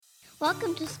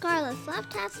Welcome to Scarlett's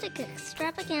Laughtastic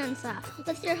Extravaganza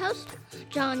with your host,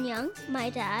 John Young, my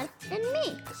dad, and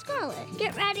me, Scarlett.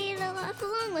 Get ready to laugh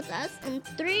along with us in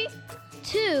 3,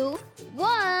 2,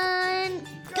 1,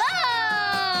 go!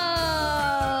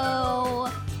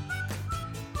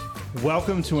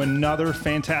 Welcome to another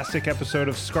fantastic episode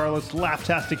of Scarlett's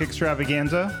Laughtastic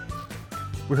Extravaganza.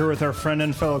 We're here with our friend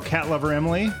and fellow cat lover,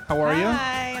 Emily. How are you?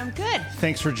 Hi, I'm good.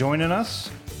 Thanks for joining us.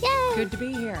 Yay! Good to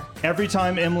be here. Every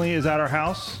time Emily is at our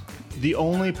house, the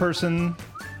only creature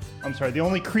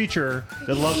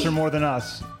that loves her more than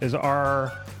us is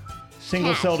our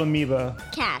single-celled amoeba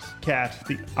Cat. cat,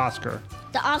 the Oscar.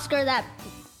 The Oscar that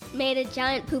made a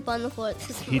giant poop on the floor this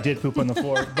morning. He did poop on the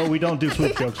floor, but we don't do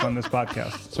poop jokes on this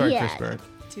podcast. Sorry, Yeah. Chris Barrett.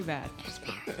 Too bad.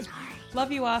 Sorry.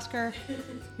 Love you, Oscar.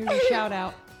 Here's your shout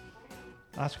out.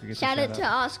 Oscar gets Shout a out to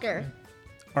Oscar.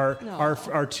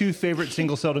 Our two favorite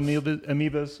single-celled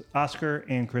amoebas, Oscar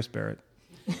and Chris Barrett.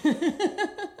 All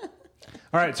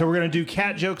right, so we're going to do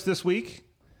cat jokes this week.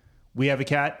 We have a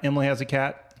cat. Emily has a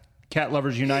cat. Cat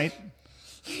lovers unite.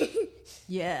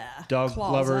 Yeah. Dog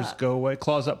Claws lovers up. go away.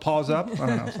 Claws up, paws up. I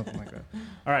don't know, something like that.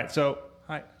 All right, so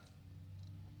hi.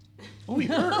 Oh,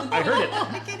 I heard it.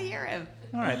 I can hear him.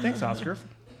 All right, thanks, Oscar.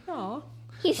 Aw.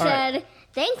 He said,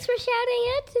 thanks for shouting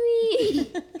out to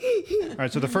me. All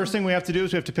right, so the first thing we have to do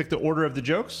is we have to pick the order of the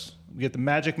jokes. We get the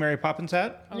Magic Mary Poppins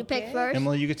hat. You pick Okay. first.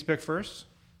 Emily, you get to pick first.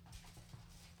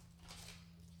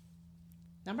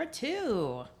 Number 2.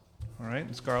 All right,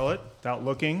 and Scarlett, without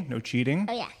looking, no cheating.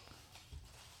 Oh, yeah.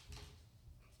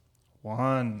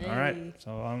 1. All right. Hey.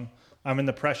 So I'm in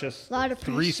the precious Lot of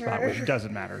 3 spot, pressure. which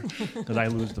doesn't matter because I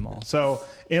lose them all. So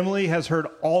Emily has heard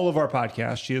all of our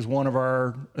podcasts. She is one of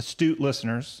our astute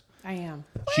listeners. I am.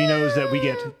 She knows that we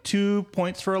get 2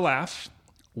 points for a laugh,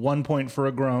 1 point for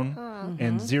a groan,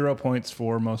 and 0 points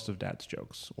for most of Dad's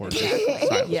jokes or Dad's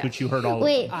silence, Yes. which you heard all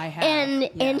Wait, of. I have, and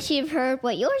yeah. she's heard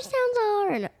what your sounds are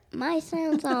and my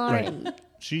sounds are, Right. and,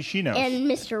 She knows. and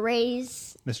Mr.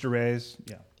 Ray's, Mr. Ray's,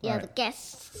 yeah. yeah, All the right.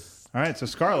 guests. All right, so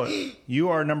Scarlett, you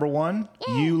are number 1.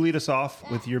 You lead us off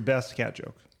with your best cat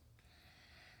joke.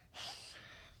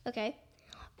 Okay.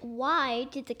 Why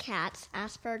did the cats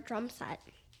ask for a drum set?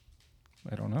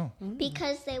 I don't know.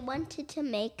 Because they wanted to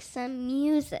make some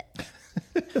music.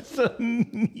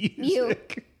 Some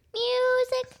music.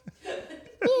 Music.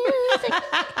 Music.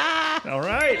 All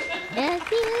right. Yes,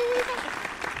 music.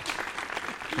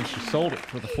 And she sold it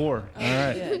for the 4. All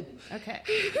right. Good. Okay.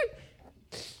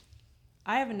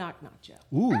 I have a knock-knock joke.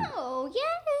 Ooh. Oh,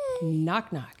 yay.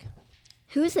 Knock knock.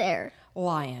 Who's there?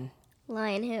 Lion.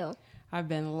 Lion who? I've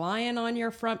been lying on your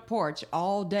front porch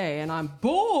all day and I'm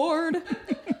bored.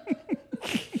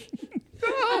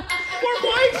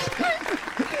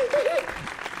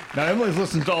 Now, Emily's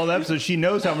listened to all the episodes. She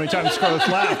knows how many times Scarlett's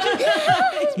laughed.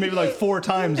 It's maybe like 4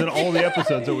 times in all the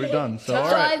episodes that we've done. So, all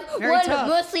So right. I've Very won tough.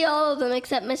 mostly all of them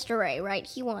except Mr. Ray, right?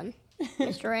 He won.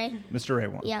 Mr. Ray. Mr. Ray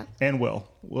won. Yeah. And Will.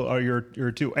 Will are your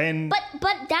 2. And But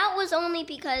that was only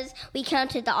because we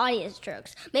counted the audience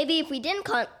jokes. Maybe if we didn't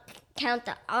count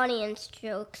the audience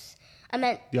jokes, I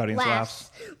meant The audience laughs.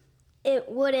 It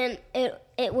wouldn't.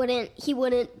 He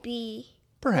wouldn't be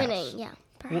Perhaps. winning. Yeah,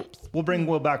 perhaps. we'll bring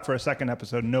Will back for a second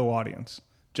episode. No audience.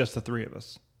 Just the 3 of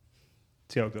us.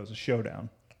 See how it goes. A showdown.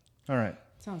 All right.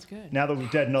 Sounds good. Now that we've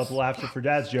deadened all the laughter for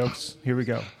Dad's jokes, here we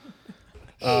go.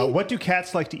 What do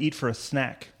cats like to eat for a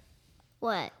snack?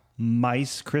 What?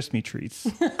 Mice Crispy treats.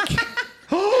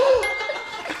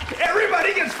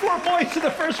 Everybody gets 4 points in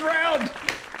the first round.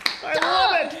 I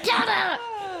love it. Ta-da!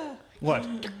 What?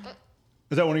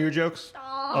 Is that one of your jokes?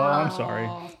 Oh, I'm sorry.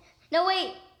 No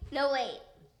wait.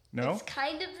 No? It's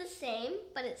kind of the same,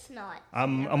 but it's not.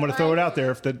 I'm going to throw it out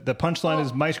there. If the punchline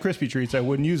is Mice Crispy treats, I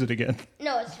wouldn't use it again.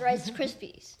 No, it's Rice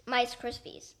Krispies. Mice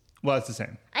Krispies. Well, it's the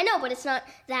same. I know, but it's not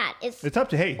that. It's up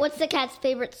to hey. What's the cat's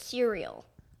favorite cereal?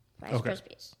 Rice Okay.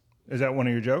 Krispies. Is that one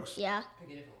of your jokes? Yeah.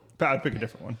 I'd pick a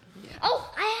different one. Oh,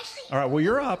 I actually. All right. Well,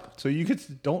 you're up, so you could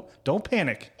don't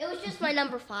panic. It was just my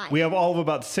number 5. We have all of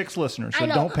about 6 listeners, so I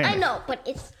know. don't panic. I know, but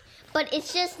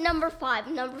it's just number 5.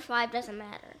 Number 5 doesn't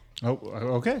matter. Oh,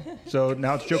 okay. So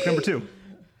now it's joke number 2.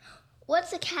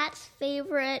 What's a cat's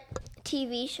favorite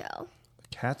TV show?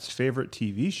 Cat's favorite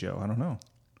TV show? I don't know.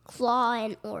 Law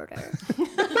and Order.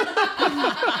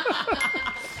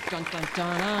 Dun, dun, dun,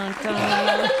 dun,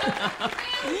 dun.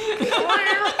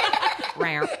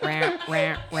 Row, row,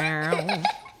 row, row.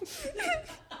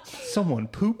 Someone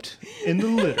pooped in the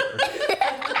litter.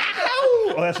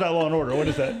 Oh, that's not Law and Order. What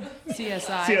is that?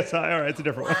 CSI. CSI. All right, it's a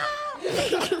different one.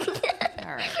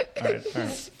 All right. All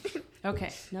right.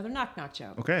 Okay, another knock-knock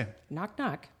joke. Okay.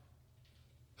 Knock-knock.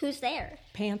 Who's there?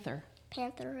 Panther.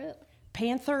 Panther who?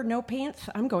 Panther, no pants?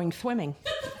 I'm going swimming.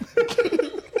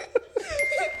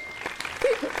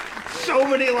 So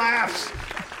many laughs.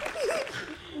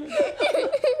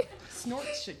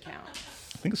 Snorts should count.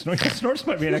 I think snorts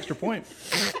might be an extra point.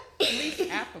 At least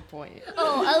half a point.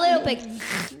 Oh, a little bit.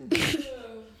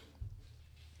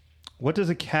 What does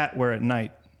a cat wear at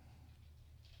night?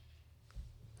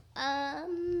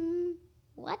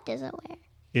 What does it wear?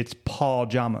 It's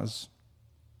pajamas.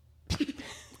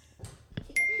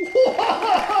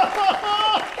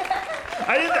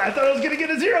 I thought I was going to get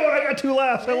a 0 and I got 2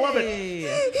 laughs. I love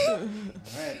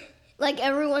it. Like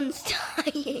everyone's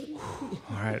dying.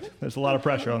 All right. There's a lot of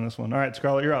pressure on this one. All right,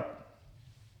 Scarlett, you're up.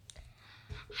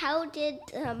 How did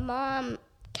the mom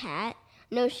cat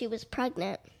know she was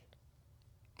pregnant?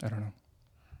 I don't know.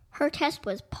 Her test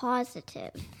was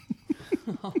positive.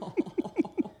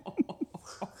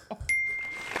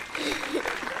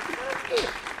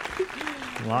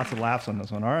 Lots of laughs on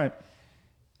this one. All right.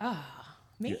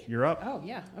 Me? You're up. Oh,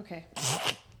 yeah. Okay.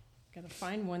 Gotta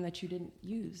find one that you didn't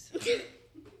use.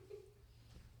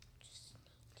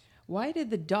 Why did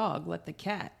the dog let the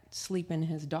cat sleep in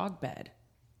his dog bed?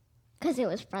 Because it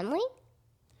was friendly?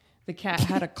 The cat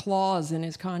had a clause in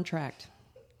his contract.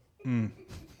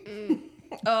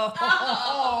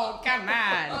 Oh, come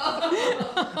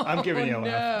on. I'm giving you a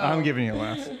laugh. I'm giving you a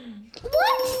laugh.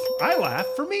 What? I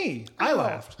laughed for me. I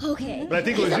laughed. Okay. But I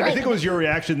think it was your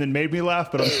reaction that made me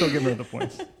laugh, but I'm still giving her the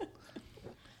points.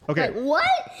 Okay. Like, what?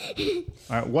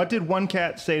 All right. What did one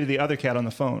cat say to the other cat on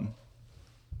the phone?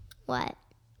 What?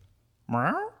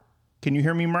 Meow? Can you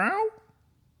hear me meow?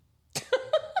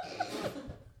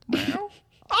 Meow?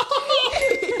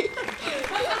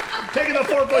 Taking the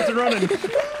 4 points and running.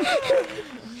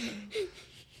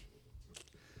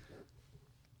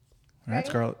 All right,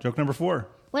 Scarlett. Joke number 4.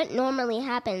 What normally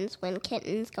happens when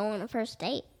kittens go on a first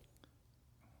date?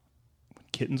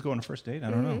 Kittens go on a first date? I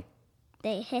don't know.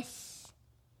 They hiss.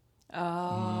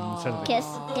 Oh. Kiss,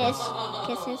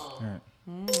 kisses. All right.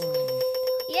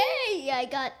 Yay, I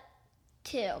got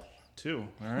 2. 2. All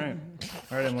right.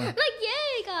 All right, Emily. Like, yay,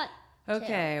 I got 2.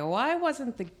 Okay, why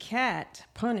wasn't the cat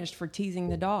punished for teasing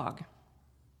the dog?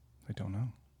 I don't know.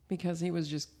 Because he was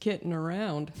just kidding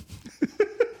around.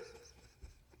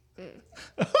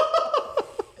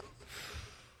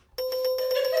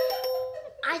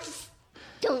 I just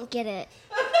don't get it.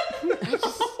 I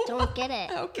just don't get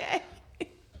it. Okay.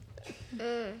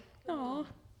 Aw.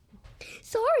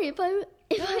 Sorry if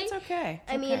It's okay.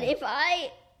 I mean, if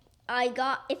I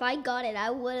got it, I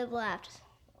would have laughed.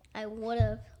 I would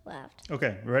have laughed.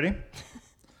 Okay, ready?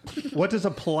 What does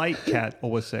a polite cat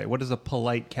always say? What does a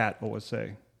polite cat always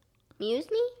say? Muse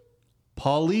me?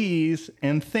 Please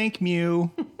and thank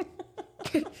you.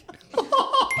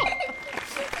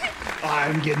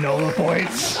 I'm getting all the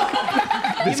points.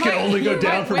 This can only go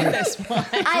down from here.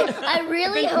 I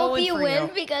really been hope pulling you for win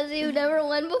you. because you've never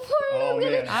won before. Oh,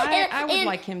 man. I would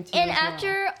like him to. And as well.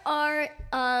 after our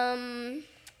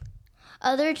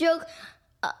other joke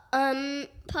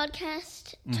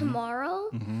podcast tomorrow,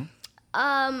 you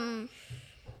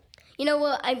know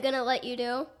what I'm gonna let you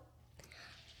do?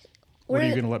 What are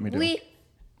you going to let me do?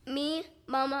 Me,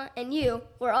 Mama, and you,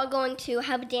 we're all going to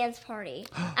have a dance party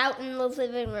out in the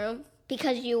living room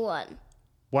because you won.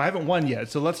 Well, I haven't won yet,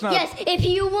 so let's not. Yes, if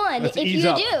you won, let's if ease you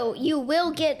up. do, you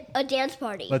will get a dance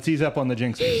party. Let's ease up on the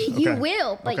jinxes. Okay. You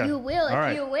will, but Okay. you will if All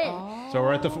right. you win. So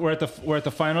we're at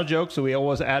the final joke. So we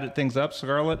always added things up.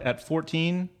 Scarlett at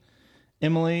 14,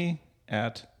 Emily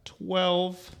at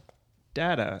 12,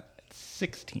 Dada at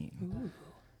 16. Ooh.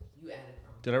 You added.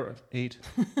 Did I? 8,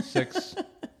 6,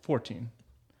 14.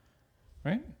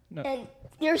 Right? No. And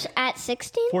you're at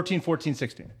 16? 14, 14,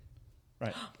 16.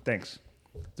 Right. Thanks.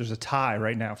 There's a tie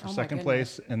right now for my second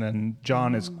goodness. place, and then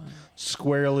John is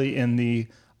squarely in the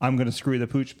I'm going to screw the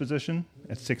pooch position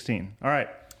at 16. All right.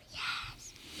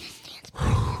 Yes. This dance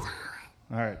party is on.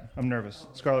 All right. I'm nervous.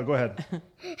 Scarlett, go ahead.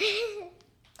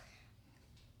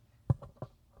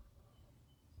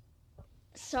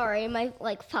 Sorry, my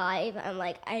 5. I'm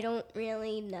like, I don't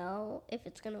really know if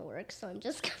it's going to work, so I'm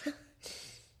just going to.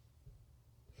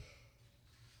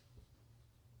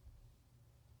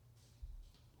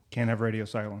 Can't have radio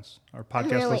silence. Our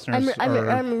podcast really- listeners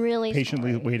I'm really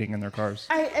patiently sorry. waiting in their cars.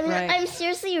 Right. I'm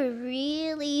seriously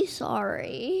really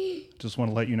sorry. Just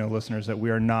want to let you know, listeners, that we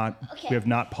are not. Okay. We have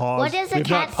not paused. What does a we have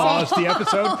cat not paused say? the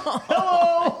episode.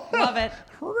 Hello. Love it.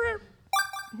 All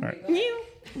right.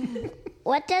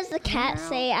 What does the cat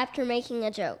say after making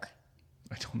a joke?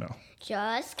 I don't know.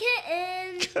 Just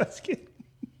kidding. Just kidding.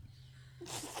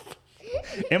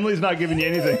 Emily's not giving you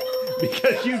anything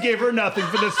because you gave her nothing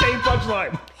for the same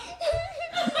punchline.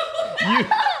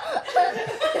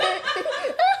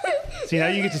 See, now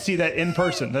you get to see that in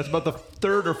person. That's about the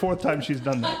third or fourth time she's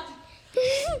done that.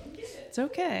 It's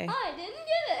okay. Oh, I didn't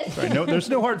get it. Sorry, no, there's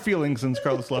no hard feelings in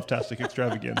Scarlett's Leftastic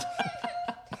Extravaganza.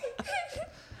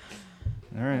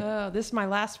 All right. Oh, this is my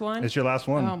last one? It's your last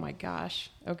one. Oh, my gosh.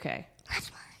 Okay.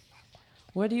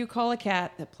 What do you call a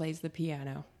cat that plays the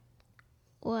piano?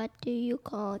 What do you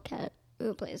call a cat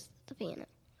who plays the piano?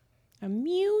 A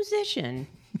musician.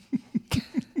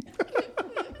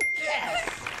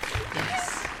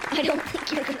 I don't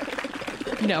think you're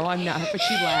gonna. No, I'm not, but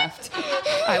she laughed.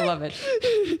 I love it.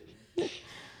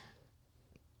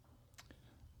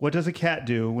 What does a cat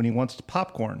do when he wants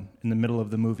popcorn in the middle of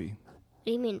the movie? What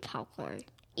do you mean popcorn?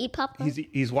 Eat popcorn?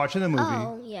 He's watching the movie,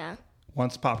 Oh, yeah.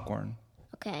 wants popcorn.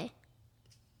 Okay.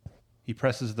 He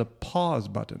presses the pause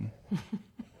button.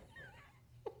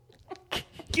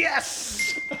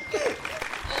 Yes!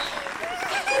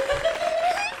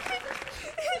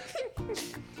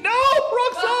 No,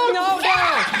 wrong song!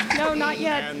 No, not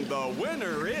yet. And the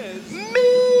winner is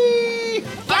Me!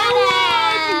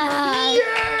 Got it!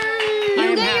 Yay! You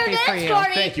I'm get happy your for dance you.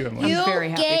 party. Thank you, Emily. You I'm very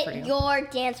happy get for you. your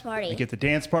dance party. You get the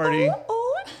dance party,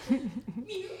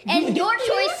 And your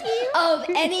choice of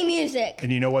any music.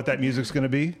 and you know what that music's going to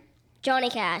be? Johnny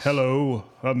Cash. Hello,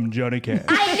 I'm Johnny Cash.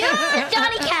 I knew it was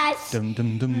Johnny Cash. Dum,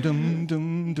 dum, dum, dum,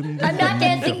 dum, dum, I'm not dum,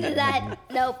 dancing dum. to that.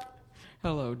 Nope.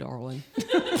 Hello, darling.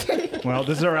 Well,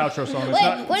 this is our outro song. It's Wait,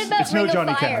 not. what about it's Ring no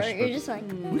Johnny of Fire? Cash. You're but just like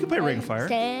we could play Ring of Fire.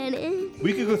 standing.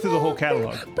 We could go through the whole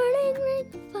catalog. Burning ring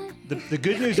of fire. The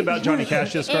good news about Johnny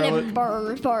Cash is, And Scarlett. it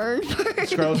burns, burns, burns.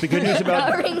 Scarlett, the good news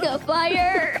about. Ring of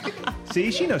fire.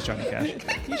 See, she knows Johnny Cash.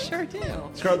 You sure do.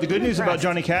 Scarlett, the good news about Impressed.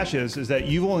 Johnny Cash is that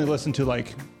you've only listened to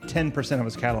like 10% of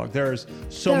his catalog. There's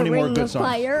so The many more Ring good of songs.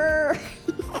 Fire.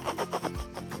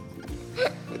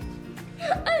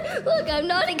 Look, I'm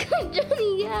not a good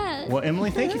Johnny Cash. Well, Emily,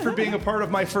 thank you for being a part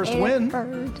of my first And it win.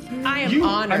 burns. I am You-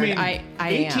 honored. I mean, I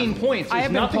 18 am. points I is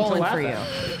have been nothing to polling laugh for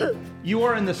at. you. You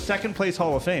are in the second place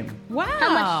Hall of Fame.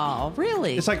 Wow.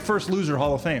 Really? It's like first loser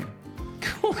Hall of Fame.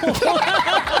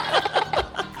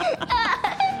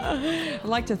 I'd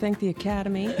like to thank the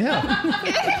Academy. Yeah.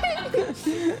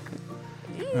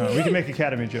 We can make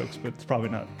Academy jokes, but it's probably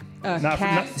not. Not for,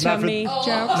 cat not for, tummy jokes.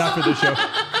 not for this show.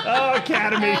 Oh,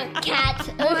 Academy. Cat.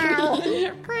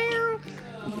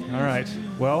 All right.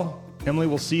 Well, Emily,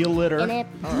 we'll see you later. And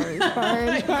it burns,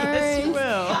 burns, burns.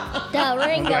 Will. The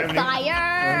ring Okay, of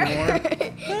fire.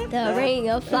 The ring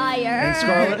of fire. And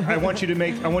Scarlett, I want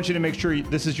you to make sure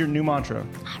this is your new mantra.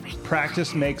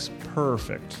 Practice makes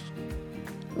perfect.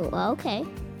 Well, okay.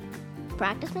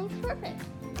 Practice makes perfect.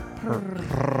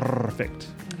 Perfect.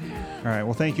 All right.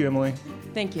 Well, thank you, Emily.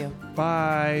 Thank you.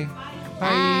 Bye.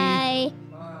 Bye.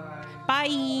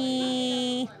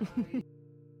 Bye.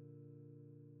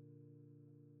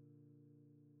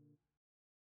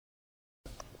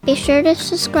 Be sure to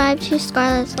subscribe to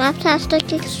Scarlett's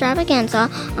Leftastic Extravaganza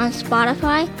on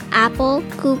Spotify, Apple,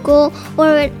 Google,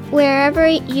 or wherever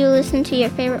you listen to your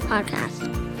favorite podcast.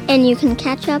 And you can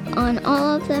catch up on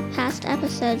all of the past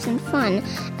episodes and fun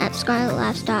at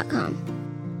scarlettlaughs.com.